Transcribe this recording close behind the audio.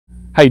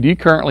Hey, do you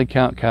currently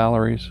count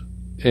calories,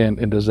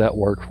 and does that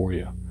work for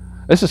you?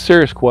 It's a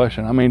serious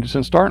question. I mean,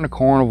 since starting a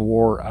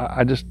carnivore,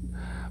 I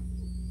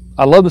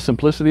love the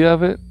simplicity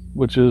of it,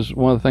 which is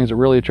one of the things that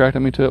really attracted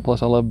me to it.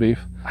 Plus, I love beef.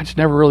 I just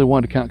never really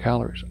wanted to count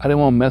calories. I didn't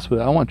want to mess with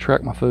it. I want to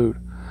track my food.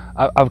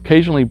 I've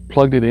occasionally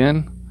plugged it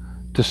in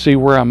to see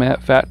where I'm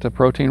at fat to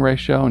protein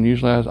ratio, and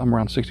usually I'm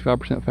around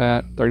 65%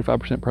 fat,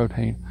 35%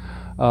 protein.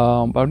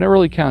 But I've never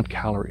really counted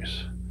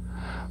calories.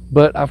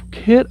 But I've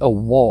hit a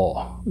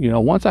wall. You know,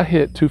 once I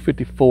hit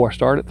 254, I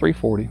started at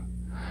 340,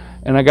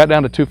 and I got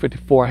down to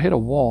 254. I hit a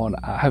wall, and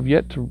I have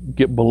yet to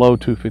get below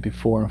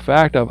 254. In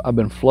fact, I've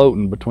been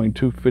floating between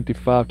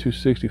 255,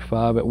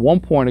 265. At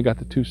one point, I got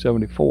to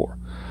 274.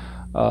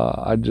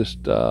 I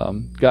just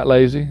got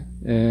lazy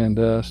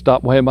and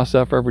stopped weighing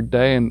myself every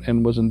day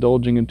and was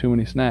indulging in too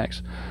many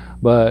snacks.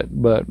 But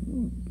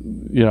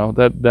you know,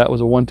 that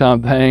was a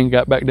one-time thing.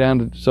 Got back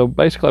down to, so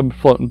basically I've been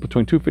floating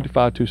between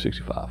 255,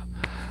 265.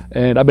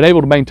 And I've been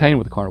able to maintain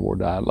with the carnivore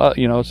diet.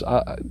 You know,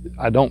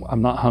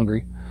 I'm not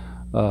hungry.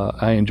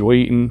 I enjoy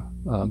eating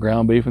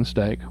ground beef and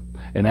steak.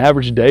 An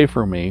average day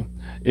for me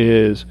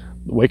is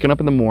waking up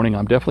in the morning.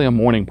 I'm definitely a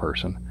morning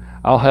person.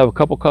 I'll have a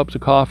couple cups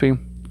of coffee.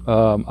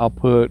 I'll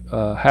put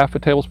half a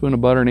tablespoon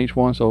of butter in each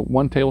one, so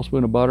 1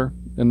 tablespoon of butter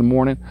in the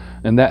morning,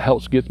 and that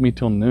helps get me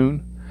till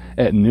noon.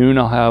 At noon,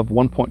 I'll have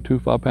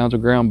 1.25 pounds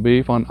of ground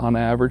beef on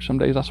average. Some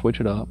days I switch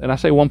it up. And I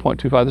say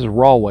 1.25, this is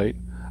raw weight.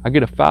 I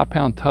get a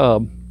 5-pound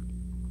tub,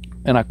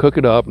 and I cook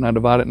it up, and I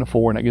divide it into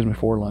 4, and that gives me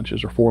 4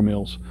 lunches or 4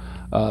 meals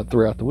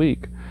throughout the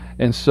week.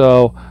 And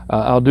so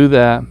I'll do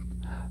that.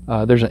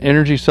 There's an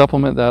energy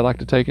supplement that I like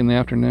to take in the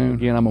afternoon.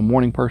 Again, I'm a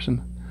morning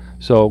person.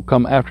 So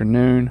come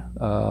afternoon,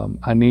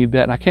 I need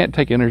that. And I can't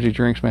take energy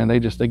drinks, man. They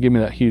give me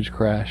that huge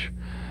crash.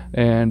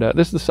 And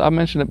I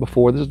mentioned it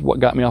before. This is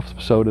what got me off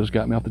the sodas,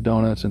 got me off the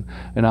donuts, and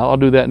I'll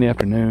do that in the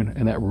afternoon,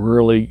 and that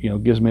really, you know,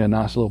 gives me a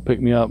nice little pick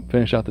me up,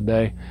 finish out the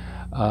day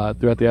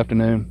throughout the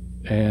afternoon,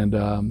 and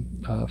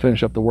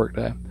finish up the work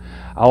day.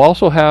 I'll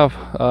also have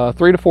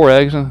 3 to 4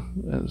 eggs,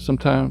 and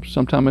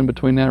sometime in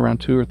between that, around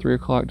 2 or 3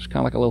 o'clock, just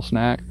kind of like a little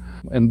snack.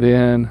 And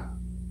then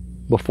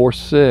before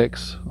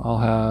 6, I'll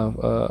have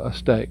a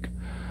steak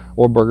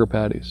or burger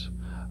patties.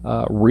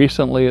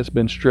 Recently, it's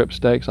been strip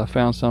steaks. I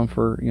found some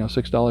for, you know,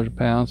 $6 a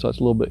pound, so it's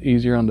a little bit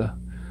easier on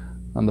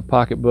the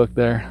pocketbook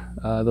there.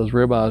 Those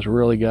ribeyes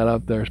really got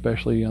up there,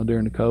 especially, you know,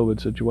 during the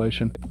COVID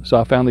situation. So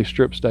I found these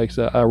strip steaks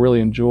that I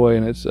really enjoy,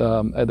 and it's they're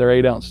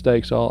 8-ounce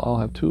steaks, so I'll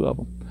have 2 of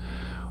them.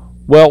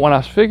 Well, when I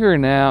was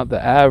figuring out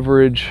the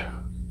average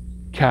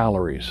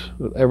calories,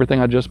 everything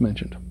I just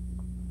mentioned,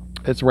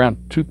 it's around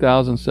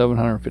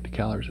 2,750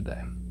 calories a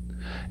day.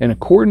 And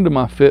according to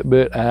my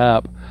Fitbit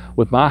app,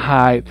 with my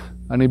height,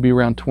 I need to be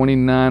around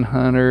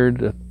 2,900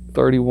 to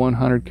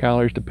 3,100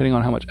 calories, depending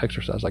on how much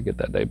exercise I get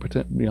that day,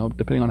 you know,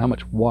 depending on how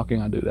much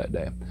walking I do that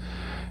day.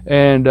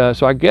 And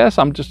so I guess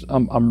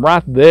I'm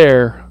right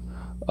there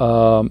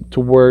to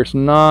where it's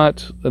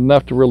not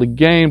enough to really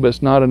gain, but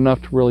it's not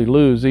enough to really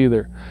lose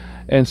either.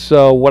 And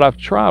so what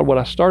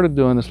I started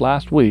doing this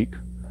last week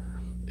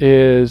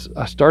is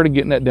I started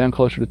getting that down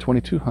closer to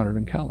 2,200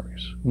 in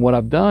calories. And what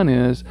I've done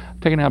is I've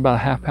taken out about a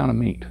half pound of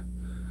meat.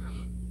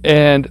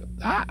 And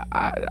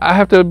I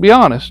have to be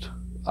honest,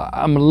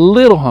 I'm a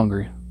little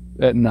hungry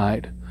at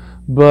night,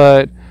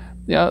 but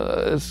you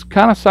know, it's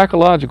kind of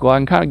psychological. I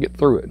can kind of get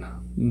through it,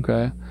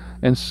 okay?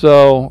 And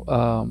so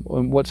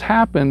what's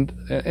happened,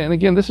 and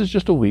again, this is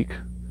just a week,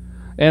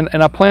 and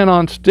I plan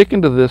on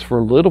sticking to this for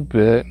a little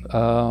bit,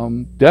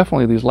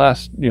 definitely these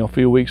last, you know,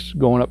 few weeks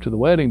going up to the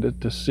wedding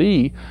to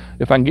see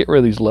if I can get rid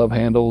of these love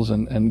handles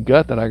and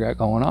gut that I got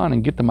going on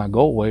and get to my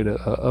goal weight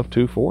of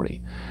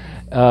 240.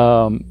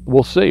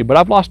 We'll see, but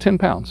I've lost 10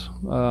 pounds.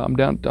 I'm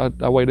down,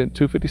 I weighed at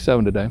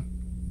 257 today.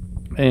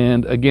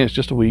 And again, it's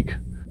just a week.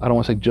 I don't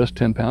want to say just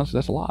 10 pounds,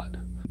 that's a lot.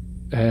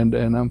 And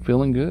I'm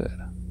feeling good.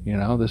 You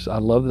know,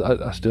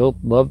 I still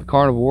love the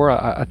carnivore.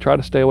 I try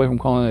to stay away from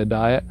calling it a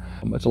diet.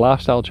 It's a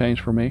lifestyle change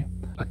for me.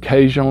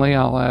 Occasionally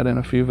I'll add in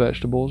a few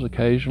vegetables.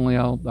 Occasionally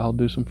I'll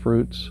do some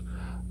fruits,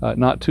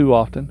 not too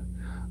often.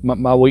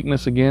 My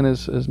weakness again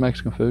is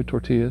Mexican food,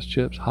 tortillas,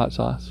 chips, hot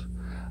sauce.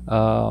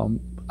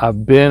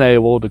 I've been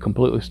able to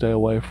completely stay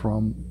away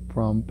from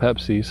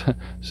Pepsi's,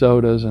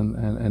 sodas,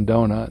 and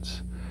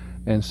donuts.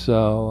 And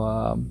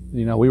so,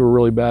 you know, we were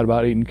really bad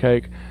about eating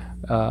cake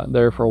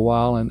there for a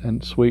while,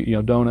 and sweet, you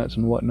know, donuts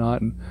and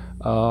whatnot. And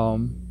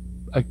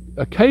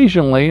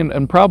occasionally,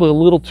 and probably a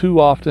little too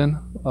often,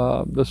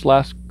 this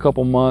last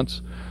couple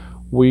months,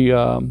 we've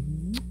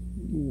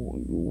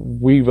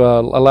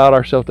allowed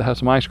ourselves to have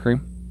some ice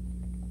cream.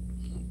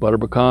 Butter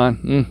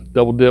pecan,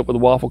 double dip with a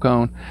waffle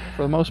cone.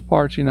 For the most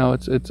part, you know,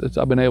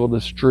 I've been able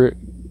to stick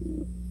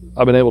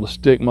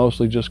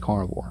mostly just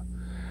carnivore,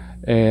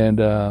 and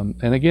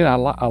again, I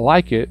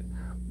like it.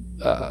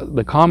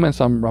 The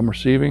comments I'm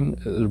receiving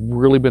has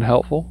really been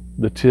helpful.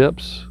 The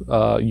tips,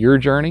 your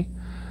journey,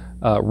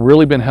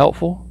 really been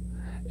helpful.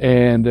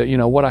 And you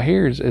know what I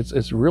hear is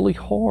it's really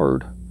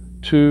hard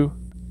to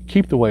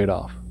keep the weight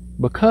off,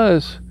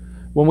 because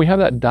when we have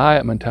that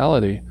diet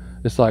mentality,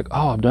 It's like,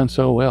 oh, I've done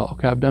so well.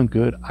 Okay, I've done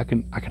good. I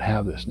can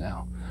have this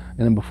now.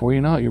 And then before you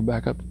know it, you're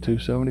back up to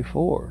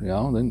 274. You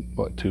know, then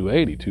what?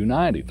 280,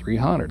 290,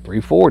 300,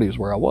 340 is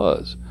where I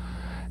was.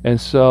 And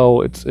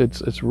so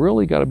it's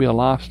really got to be a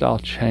lifestyle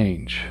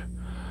change.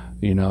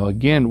 You know,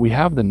 again, we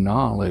have the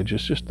knowledge.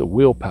 It's just the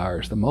willpower.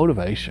 It's the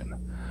motivation.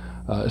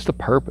 It's the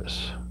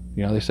purpose.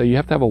 You know, they say you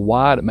have to have a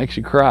why that makes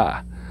you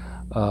cry.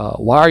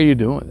 Why are you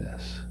doing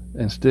this?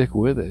 And stick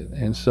with it.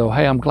 And so,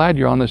 hey, I'm glad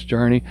you're on this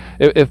journey.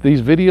 If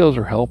these videos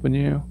are helping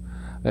you,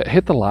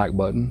 hit the like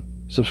button,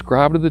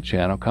 subscribe to the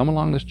channel, come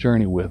along this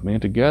journey with me,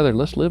 and together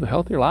let's live a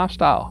healthier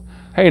lifestyle.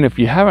 Hey, and if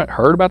you haven't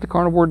heard about the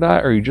carnivore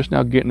diet, or you're just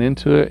now getting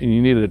into it and you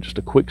need just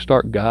a quick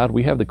start guide,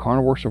 we have the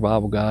Carnivore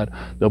Survival Guide.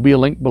 There'll be a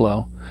link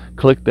below.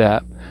 Click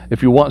that.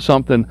 If you want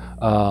something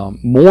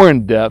more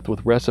in depth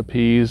with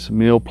recipes,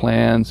 meal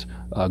plans,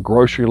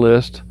 grocery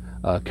list,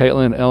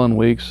 Caitlin and Ellen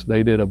Weeks,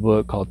 they did a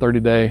book called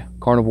 30-Day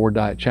Carnivore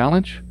Diet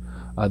Challenge.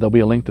 There'll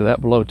be a link to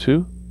that below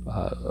too.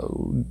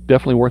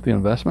 Definitely worth the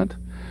investment.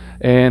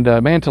 And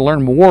man, to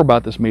learn more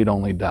about this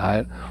meat-only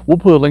diet, we'll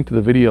put a link to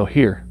the video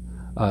here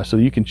so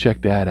you can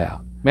check that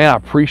out. Man, I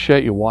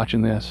appreciate you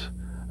watching this.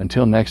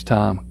 Until next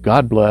time,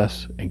 God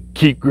bless and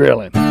keep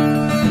grilling.